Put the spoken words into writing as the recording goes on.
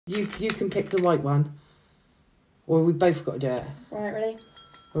You can pick the white one. Or we both got to do it. Right, ready?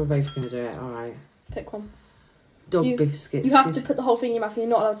 We're both going to do it, alright. Pick one. Dog biscuits. You have to put the whole thing in your mouth. You're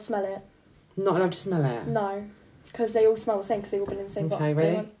not allowed to smell it. Not allowed to smell it? No. Because they all smell the same because they've all been in the same box. Okay,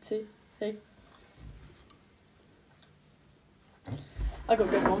 ready? 1, 2, 3. I got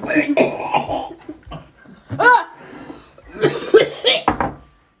a good one.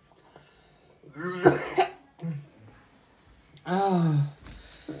 Oh.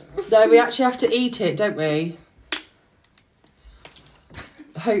 No, we actually have to eat it, don't we?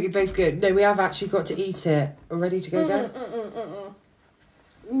 I hope you're both good. No, we have actually got to eat it. Are we ready to go again?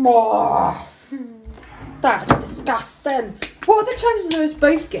 Oh, that's disgusting. What are the chances of us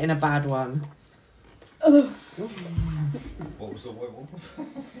both getting a bad one? What was the white one?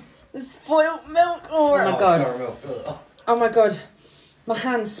 The spoiled milk. Oh my god. Oh my god. My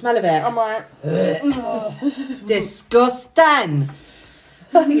hands smell of it. I'm like... Disgusting.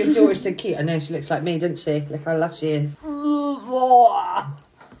 Your daughter's so cute. I know, she looks like me, doesn't she? Look how lush she is.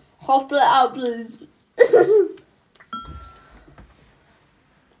 Hospital out, please.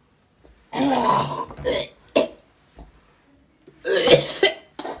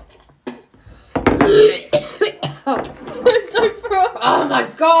 Don't throw up. Oh my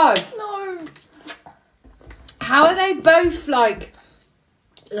god. No. How are they both like...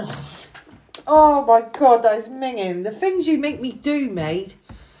 Ugh. Oh my god, that is minging. The things you make me do, mate.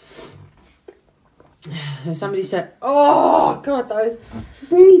 Somebody said, oh god, that is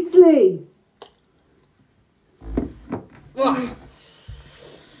beastly. Ugh.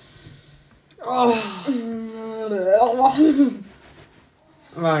 Oh.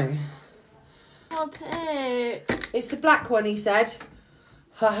 Right. I'll pick. It's the black one, he said.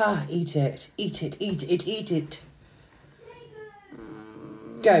 Haha, eat it. Eat it, eat it, eat it.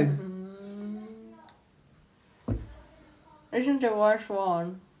 Go. Isn't the worst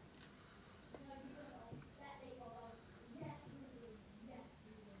one?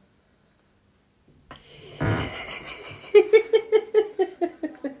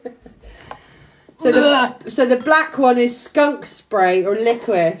 So the black one is skunk spray or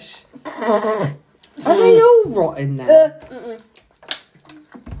licorice. Are they all rotten then?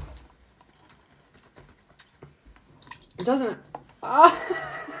 It doesn't.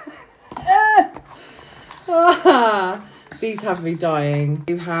 These have me dying.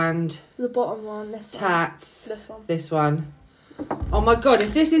 New hand. The bottom one, this Tats. one. This one. This one. Oh my god,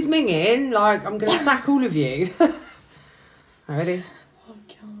 if this is minging, like, I'm going to sack all of you. Ready? Oh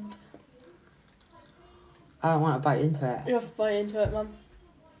god. I don't want to bite into it. You have to bite into it, Mum.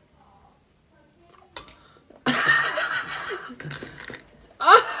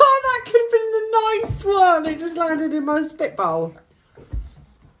 Oh, that could have been the nice one. It just landed in my spit bowl.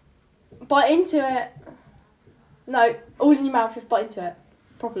 Bite into it. No, all in your mouth. You have to bite into it.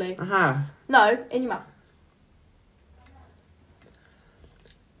 Properly. Aha. No, in your mouth.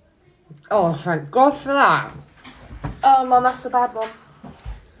 Oh, thank God for that. Oh, Mum, that's the bad one.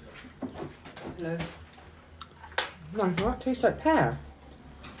 No. No, that tastes like pear.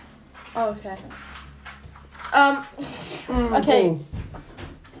 Oh, okay. Okay. Oh.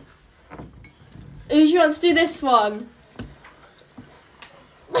 Who do you want to do this one?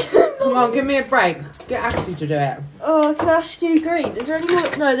 Come on, give me a break. Get Ashley to do it. Oh, can Ash do green? Is there any more?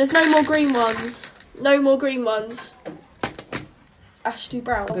 No, there's no more green ones. No more green ones. Ash do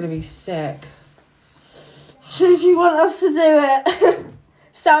brown. I'm going to be sick. Who do you want us to do it?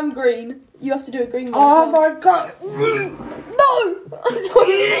 Sam Green. You have to do a green one. Oh as well. my God. No!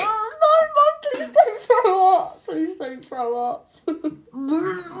 No, Mum, please don't throw up. Please don't throw up.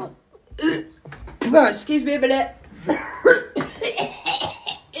 No, excuse me a minute.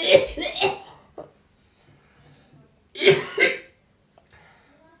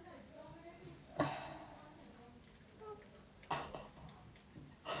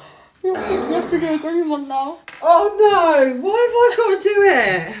 You have to do a green one now. Oh no, why have I got to do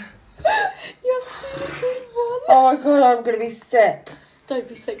it? You have to do a green one. Oh my God, I'm going to be sick. Don't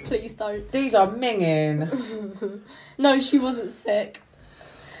be sick, please don't. These are minging. No, she wasn't sick.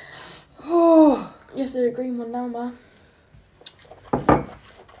 Oh. You have to do a green one now, Ma.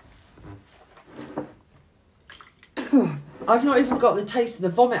 I've not even got the taste of the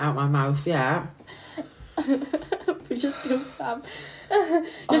vomit out my mouth yet. We just killed Sam.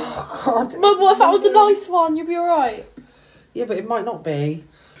 Oh God. Mum, what if that was a nice one? You'll be alright. Yeah, but it might not be.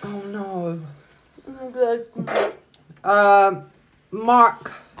 Oh no.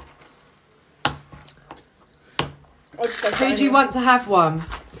 Mark, who do you want to have one?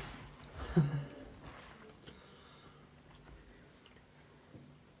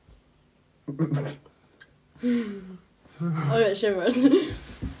 I get shivers.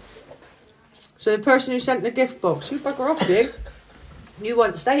 So the person who sent the gift box, you bugger off, you. You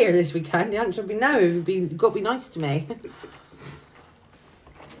won't stay here this weekend. The answer would be no. You've got to be nice to me.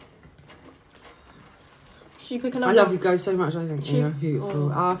 Should you pick another I love one? you guys so much. I think you're beautiful.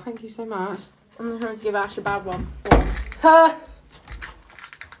 Oh. Oh, thank you so much. I'm going to give Ash a bad one. Ha!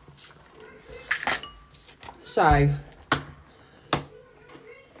 So,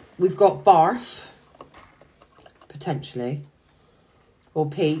 we've got barf, potentially, or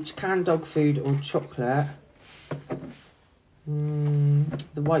peach, canned dog food, or chocolate.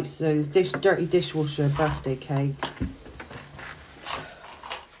 The white, so there's dirty dishwasher birthday cake.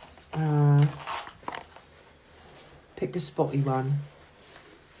 Pick a spotty one.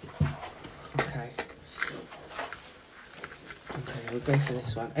 Okay, we'll go for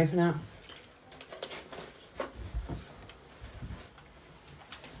this one. Open up.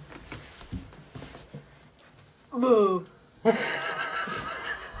 Boo.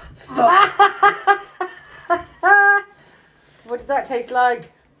 What did that taste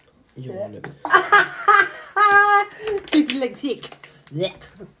like? You want it. Tastes like thick.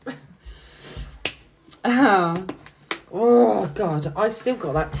 Oh God! I still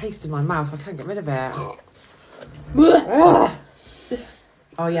got that taste in my mouth. I can't get rid of it.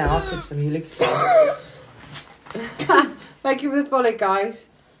 Oh yeah, I'll put some of you, Lucas. Thank you for the follow, guys.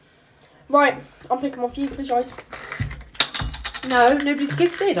 Right, I'm picking one for you, please, guys. No, nobody's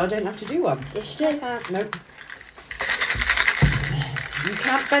gifted. I don't have to do one. Yes, you do. Nope. You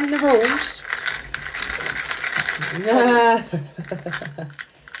can't bend the rules.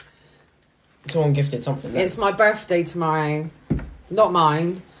 Someone gifted something. It's my birthday tomorrow. Not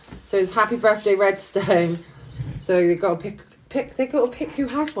mine. So it's happy birthday Redstone. So they've got to pick they've got to pick who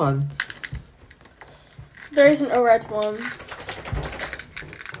has one. There isn't a red one.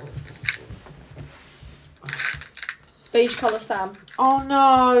 Beige colour Sam. Oh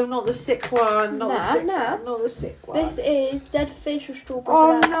no, not the sick one. Not the Nah, sick nah. one. Not the sick one. This is dead fish or strawberry.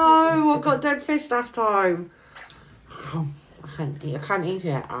 Oh banana. no, I got dead fish last time. I can't eat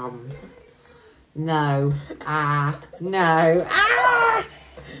it. No. No.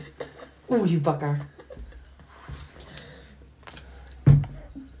 Oh, you bugger.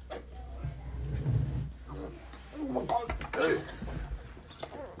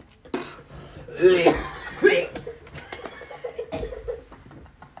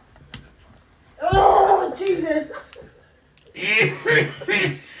 Oh, Jesus.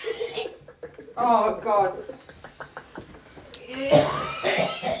 Oh, God.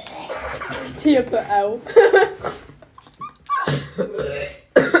 Tia put L.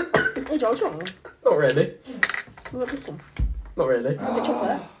 Hey, George, Not really. what this one? Not really. Good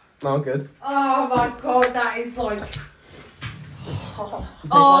chocolate. No, good. Oh, my God, that is like...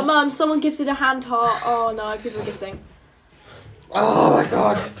 Oh, Mum, someone gifted a hand heart. Oh, no, people are gifting. Oh, my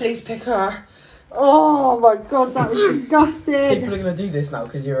God, please pick her. Oh, my God, that was disgusting. People are going to do this now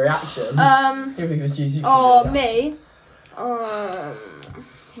because your reaction. People are going to choose you. Oh, me?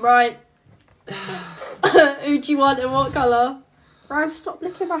 Right. Who do you want and what colour? Ralph, stop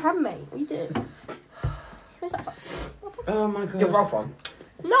licking my hand, mate. What are you doing? Where's that from? Oh, my Give God. Ralph one.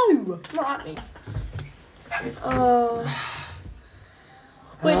 No, not at me.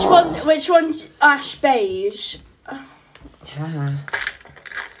 Which one's Ash beige? Yeah.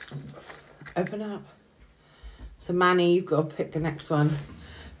 Open up. So, Manny, you've got to pick the next one.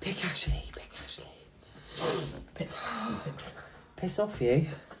 Pick Ashley. Pick Ashley. Picks. Piss off, you.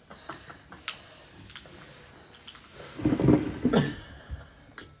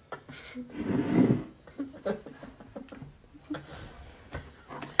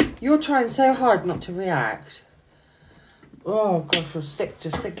 You're trying so hard not to react. Oh, gosh, you're sick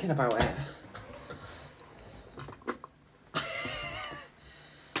just thinking about it.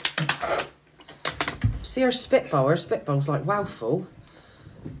 See her spitball? Her spitball's like wow full.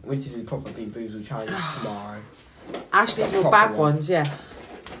 We need to do the proper Bean Boozle challenge tomorrow. Ashley's were Proper bad one. ones, yeah.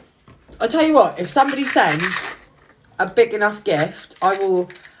 I tell you what, if somebody sends a big enough gift,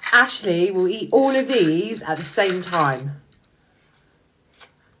 Ashley will eat all of these at the same time.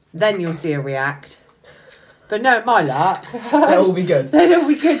 Then you'll see her react. But no, my luck. They'll all be good. They'll all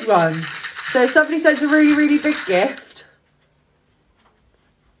be good ones. So if somebody sends a really, really big gift,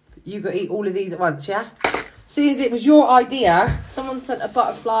 you got to eat all of these at once, yeah? See, as it was your idea. Someone sent a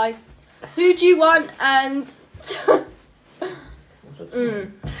butterfly. Who do you want and... Oh,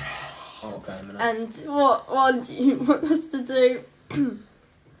 okay, a minute. And what one do you want us to do?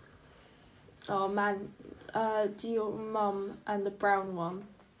 Oh man, do your mum and the brown one.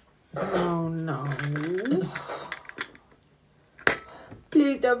 Oh no.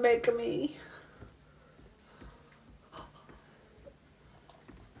 Please don't make me.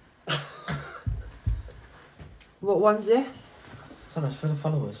 What one's it? Something's for the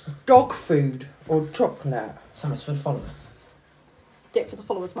followers. Dog food or chocolate? Something's for the followers. Dip for the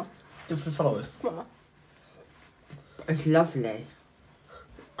followers, Mum. Do it for the followers. Come on, Mum. It's lovely.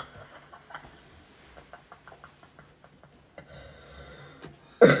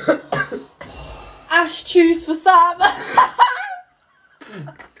 Ash, choose for Sam.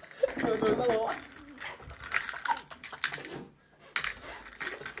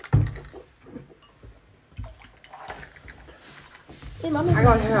 Hey, Mum. Hang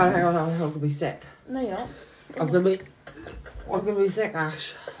on. I'm gonna be sick. No, you're not. I'm gonna be sick,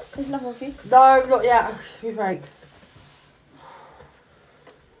 Ash. There's another one for you. No, not yet. You wait.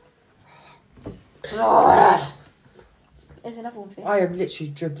 There's another one for you. I am literally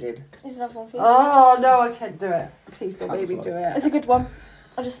dribbling. There's another one for you. Oh no, I can't do it. Please don't make me do it. It's a good one.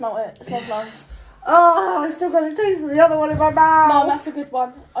 I just smelt it. It smells nice. Oh, I still got the taste of the other one in my mouth. Mum, that's a good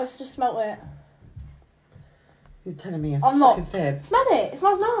one. I just smelt it. You're telling me a I'm not. fucking fib. Smell it. It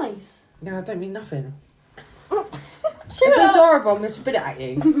smells nice. No, I don't mean nothing. Chew If it it's up. horrible, I'm gonna spit it at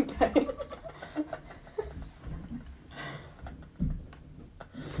you. Okay.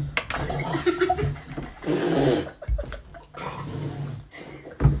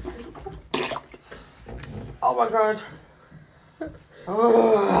 Oh my god.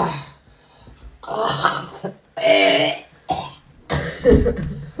 Oh.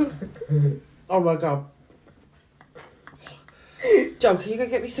 Oh my god. Joe, can you go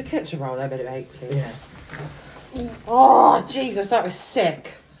get me some ketchup roll there, mate, please? Yeah. Oh, Jesus, that was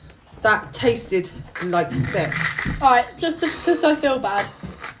sick. That tasted like sick. Alright, just because I feel bad.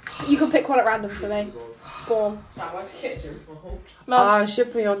 You can pick one at random for me. Go on. Where's the kitchen? Mum, I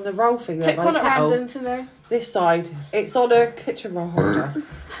should be on the roll thing there pick by one the at kettle. random for me. This side. It's on a kitchen roll holder.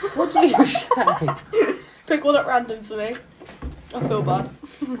 What do you say? Pick one at random for me. I feel bad.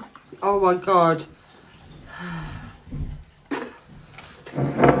 Oh my god.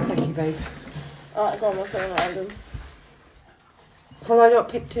 Thank you, babe. Alright, go on, I'll pick one at random. Can I not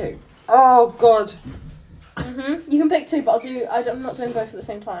pick two? Oh god. You can pick two, but I'm not doing both at the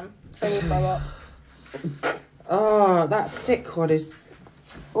same time. So we'll throw up. Oh, that sick one is.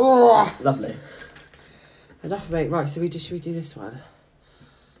 Oh, Lovely. enough, mate. Right, so should we do this one?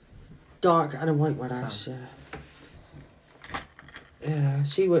 Dark and a white one, Sam. Ash. Yeah,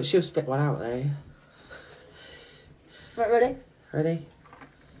 she'll spit one out though. Right, ready? Ready?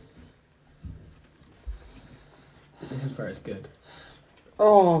 This is where it's good.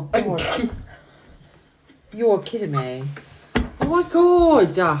 Oh god. You're kidding me. Oh my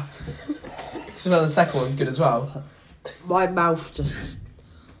god. Smell the second one's good as well. My mouth just.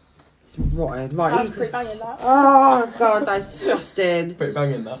 It's rotten. Right. That was pretty banging, that. Oh god, that's disgusting. Pretty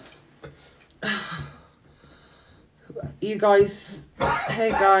banging that. You guys,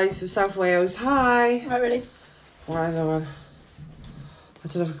 hey guys from South Wales, hi. Right, ready? Right, hang on. I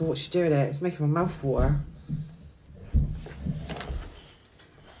don't know if I can watch you doing it. It's making my mouth water.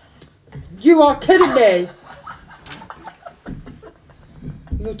 You are kidding me.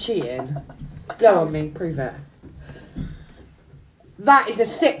 You're cheating. Go on me, prove it. That is a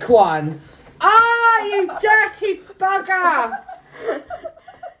sick one. Ah, you dirty bugger.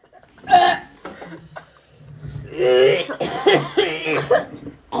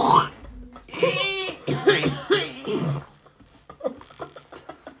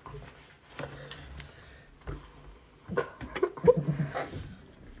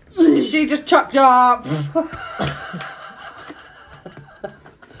 She just chucked up.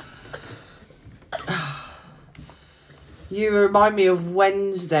 You remind me of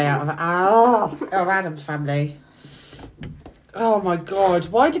Wednesday out of Adam's Family. Oh my god,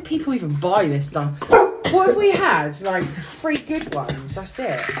 why do people even buy this stuff? What if we had, like, 3 good ones? That's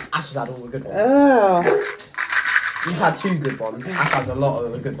it. Ash has had all the good ones. Ugh. You've had 2 good ones. Ash has a lot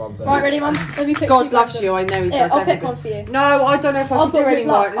of the good ones. Right, ready, Mum? Let me pick God two loves random. you, I know he Yeah, does I'll pick everything. one for you. No, I don't know if I I've can do got good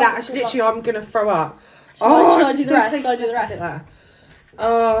anymore. luck. I've got That's good literally, I'm going to throw up. Shall I do the still rest? tastes Shall I do the just a bit rest?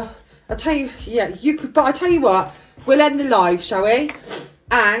 there. I'll tell you, yeah, you could, but I'll tell you what, we'll end the live, shall we?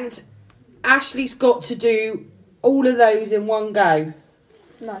 And Ashley's got to do all of those in one go.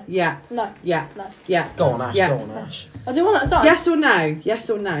 No. Yeah, No. yeah, No. yeah. Go on, Ash. Yeah. Go on, Ash. I'll do one at a time. Yes or no? Yes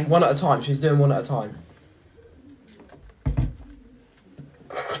or no? One at a time. She's doing one at a time.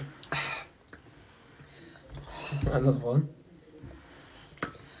 Another one.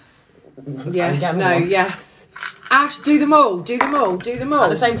 Yes, Again, no, one. yes. Ash, do them all, do them all, do them all. At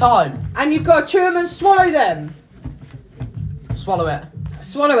the same time. And you've got to chew them and swallow them. Swallow it.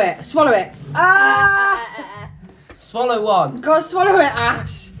 Swallow it, swallow it. Ah! Swallow one. Go swallow it,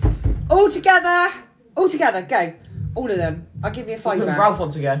 Ash. All together, go. All of them. I'll give you a fiver. Ralph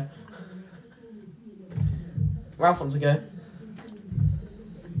wants to go. Ralph wants to go.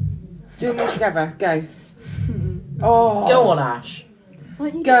 Do them all together. Go. Oh. Go on, Ash.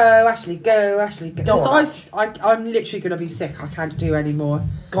 Go, Ashley. Go, Ashley. Go. Go on, I'm literally going to be sick. I can't do any more.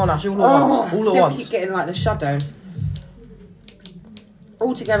 Go on, Ash. All at once. All still at once. keep getting like the shudders.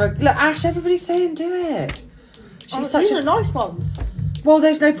 All together. Look, Ash, everybody's saying do it. These are nice ones. Well,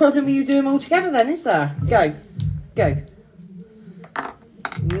 there's no problem with you doing them all together then, is there? Go. Go.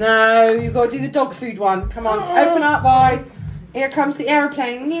 No, you've got to do the dog food one. Come on, open up wide. Here comes the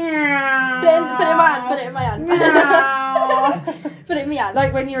aeroplane. Meow. Put it in my hand. Meow. Put it in my hand.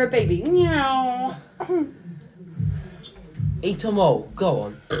 Like when you're a baby. Meow. Eat them all. Go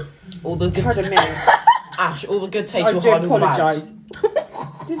on. All the good. Pardon me. Ash, all the good taste I will do hide all the bad. apologise.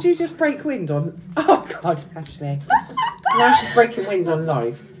 Did you just break wind on? Oh God, Ashley. Now she's breaking wind on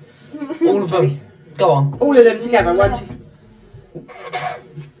live. All of them. Go on. All of them together. 1, 2.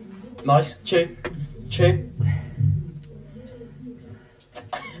 Nice. Chew. Chew.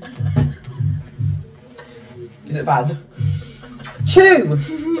 Is it bad? Chew.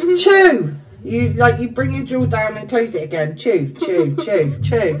 Chew. You bring your jaw down and close it again. Chew. Chew. Chew.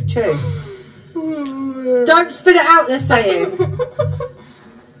 Chew. Chew. Don't spit it out. They're saying.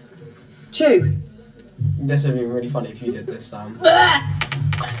 Chew. This would be really funny if you did this, Sam.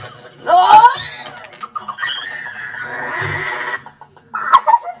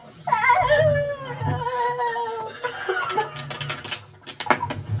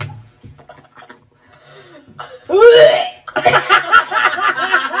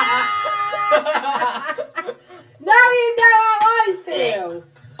 Now you know how I feel.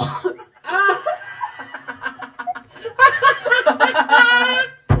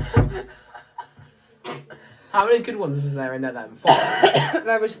 How many good ones is there in there then? 5?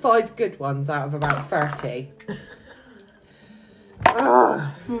 There was 5 good ones out of about 30.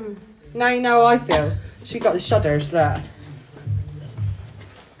 Now you know how I feel. She got the shudders, look.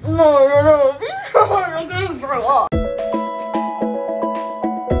 No. I'm going to throw up.